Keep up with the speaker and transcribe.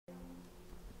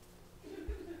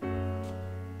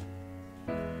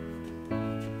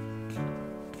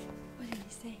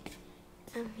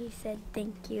he said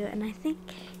thank you, and I think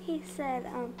he said,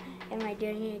 am I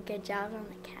doing a good job on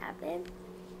the cabin?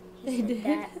 He did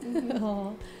that. Mm-hmm.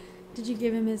 Oh. Did you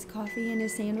give him his coffee and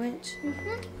his sandwich?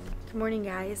 Mm-hmm. Good morning,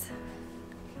 guys.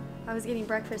 I was getting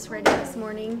breakfast ready this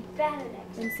morning,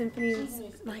 and Symphony was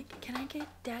like, can I get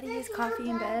Daddy his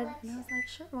coffee in bed? And I was like,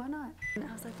 sure, why not? And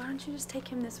I was like, why don't you just take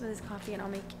him this with his coffee and I'll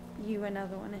make you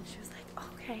another one? And she was like,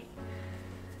 okay.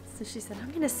 So she said, I'm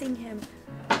going to sing him,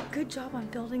 good job on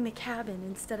building the cabin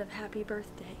instead of happy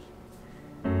birthday.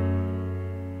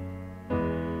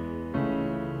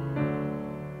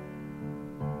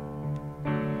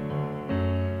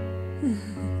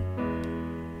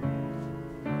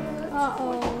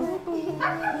 Uh-oh. We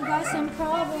got some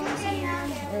problems here.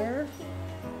 Where?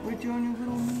 What you doing, you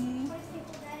little knee?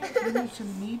 You need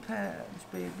some knee pads,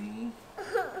 baby. You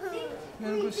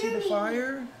wanna go see the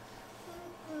fire?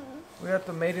 We got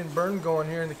the maiden burn going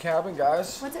here in the cabin,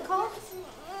 guys. What's it called?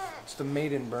 It's the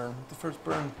maiden burn, the first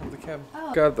burn of the cabin.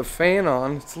 Oh. Got the fan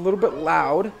on. It's a little bit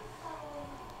loud.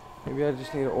 Maybe I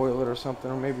just need to oil it or something,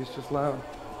 or maybe it's just loud.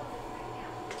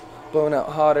 Blowing out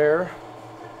hot air.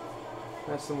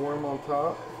 That's some warm on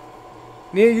top.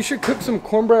 Nia, you should cook some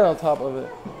cornbread on top of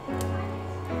it.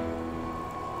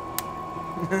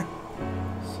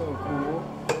 So cool.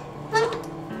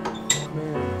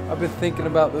 Man, I've been thinking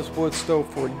about this wood stove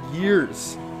for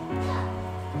years.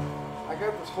 I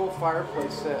got this whole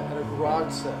fireplace set at a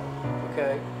garage set,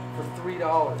 okay, for $3.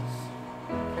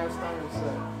 Cast iron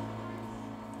set.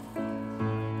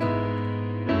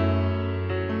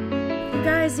 You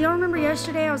guys, y'all remember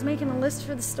yesterday I was making a list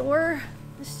for the store?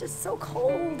 It's just so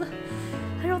cold.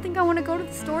 I don't think I want to go to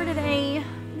the store today. I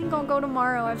think I'll go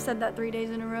tomorrow. I've said that 3 days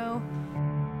in a row.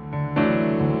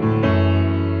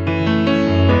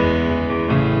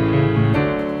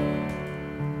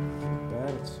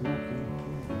 Bad it's smoking.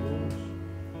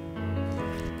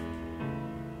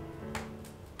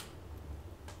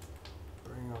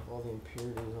 Bring off all the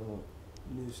impurities on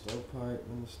the new stovepipe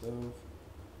in the stove.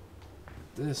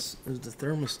 This is the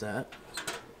thermostat.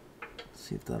 Let's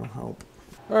see if that'll help.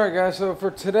 Alright guys, so for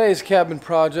today's cabin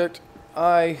project,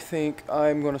 I think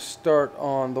I'm going to start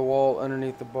on the wall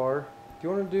underneath the bar. Do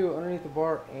you want to do underneath the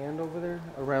bar and over there,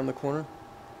 around the corner?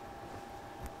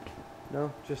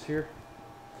 No, just here?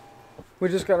 We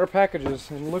just got our packages,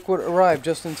 and look what arrived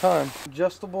just in time.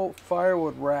 Adjustable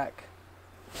firewood rack.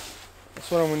 That's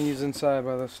what I'm going to use inside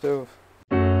by the stove.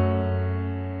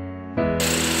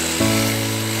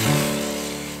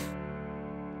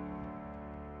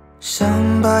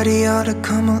 Somebody ought to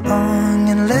come along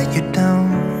and let you down,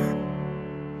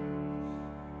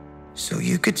 so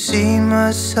you could see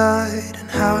my side and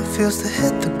how it feels to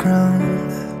hit the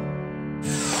ground.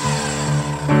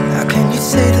 How can you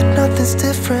say that nothing's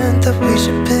different, that we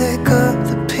should pick up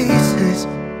the pieces?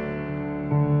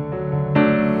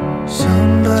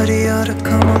 Somebody ought to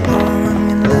come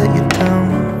along and let you down.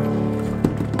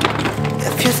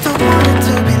 If you still wanted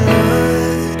to be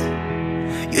loved,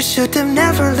 you should have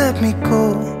never let me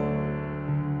go.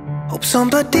 Hope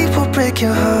somebody will break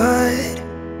your heart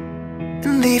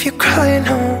and leave you crying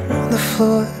on the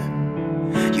floor.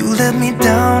 You let me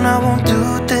down, I won't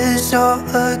do this all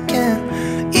again.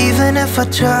 Even if I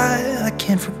try, I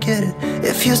can't forget it.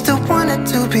 If you still wanted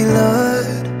to be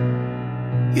loved,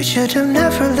 you should have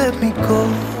never let me go.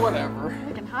 Whatever. It's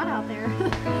looking hot out there.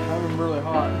 I'm really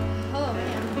hot. Oh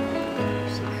man.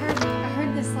 I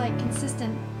heard this like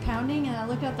consistent pounding, and I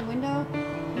looked out the window.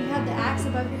 You had the axe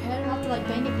above your head and I have to like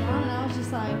bang it down, and I was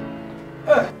just like,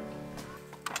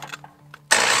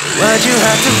 why'd you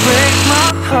have to break my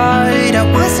heart? I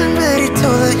wasn't ready to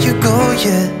let you go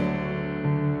yet.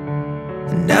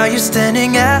 And now you're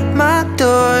standing at my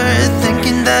door,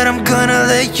 thinking that I'm gonna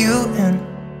let you in.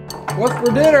 What's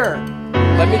for dinner?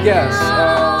 Let me guess.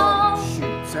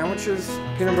 Shoot. Sandwiches?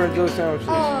 Peanut butter and jelly sandwiches.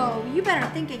 oh, you better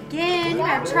think again. You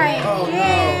better try it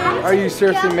again. Are you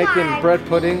seriously making bread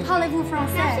pudding? Parlez-vous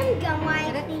français? Gum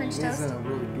Get it? French He's toast? in a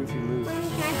really goofy mood. I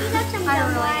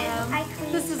don't really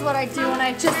know. This is what I do when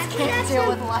I just can't deal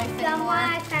with life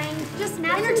anymore. Just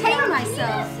entertain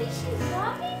myself.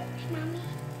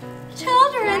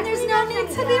 Children, there's no need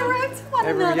to be rude to one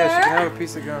Yes, you can another. have a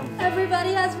piece of gum.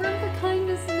 Everybody has room for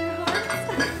kindness in their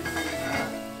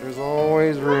hearts. There's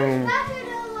always room.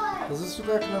 Does this look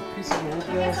like enough piece of wood,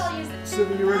 guys?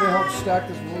 Sylvia, you ready to help stack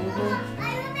this wood with me?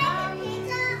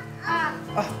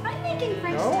 I'm making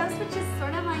French toast, which is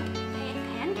sort of like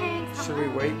pancakes. Should we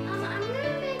wait?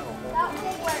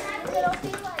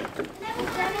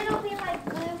 It'll be like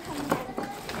glue coming out.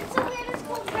 It's okay, it's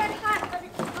called red hot, but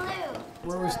it's blue.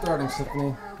 Where are we starting,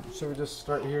 Symphony? Should we just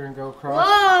start here and go across?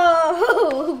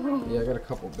 Whoa! Yeah, I got a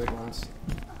couple big ones.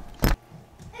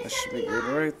 That should be good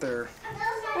right there.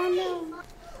 Oh no.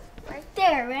 Right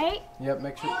there, right? Yep,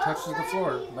 make sure it touches the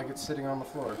floor, like it's sitting on the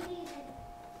floor.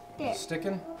 There.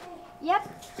 Sticking? Yep.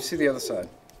 You see the other side.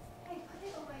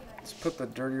 Let's put the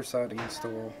dirtier side against the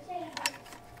wall.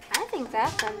 I think that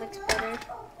side looks better.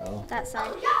 Oh. That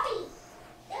side.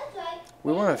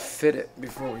 We want to fit it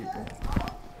before we...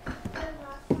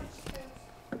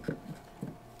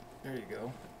 There you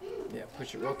go. Yeah,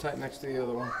 push it real tight next to the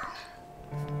other one.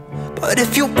 But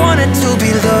if you wanted to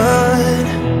be loved,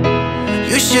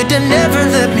 you should have never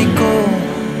let me go.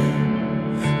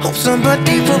 Hope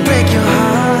somebody will break your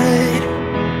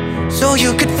heart, so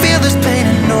you could feel this pain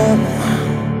and know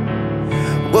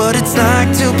what it's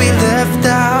like to be left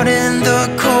out in the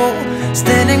cold,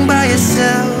 standing by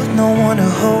yourself, no one to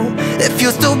hold. If you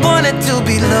still wanted to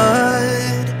be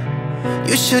loved,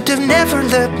 you should have never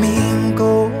let me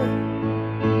go.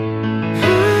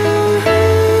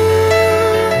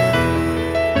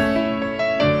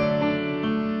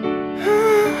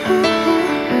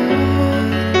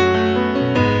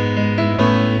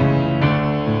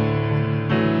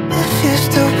 If you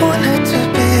still wanted to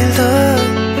be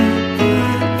loved,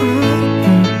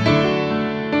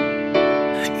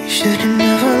 you should have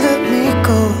never let me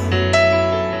go.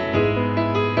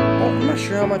 Well, I'm not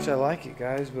sure how much I like it,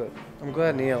 guys, but I'm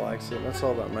glad Nia likes it. That's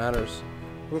all that matters.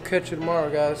 We'll catch you tomorrow,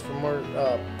 guys, for more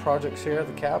projects here at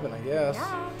the cabin, I guess.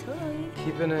 Yeah, totally.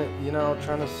 Keeping it, you know,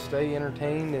 trying to stay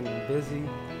entertained and busy.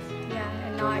 Yeah,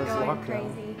 and During not this going lockdown.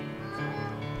 crazy.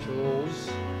 Jules.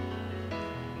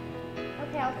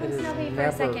 Okay, I'll It come is snuggle you for a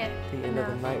never second. the end of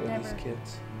the night with never. these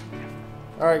kids.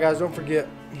 Alright, guys, don't forget,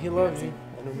 he loves you.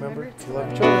 And remember, to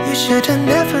love each other. You should have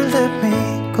never let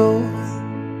me go.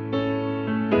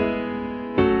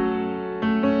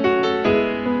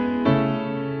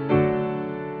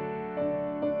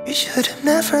 You should have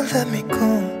never let me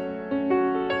go.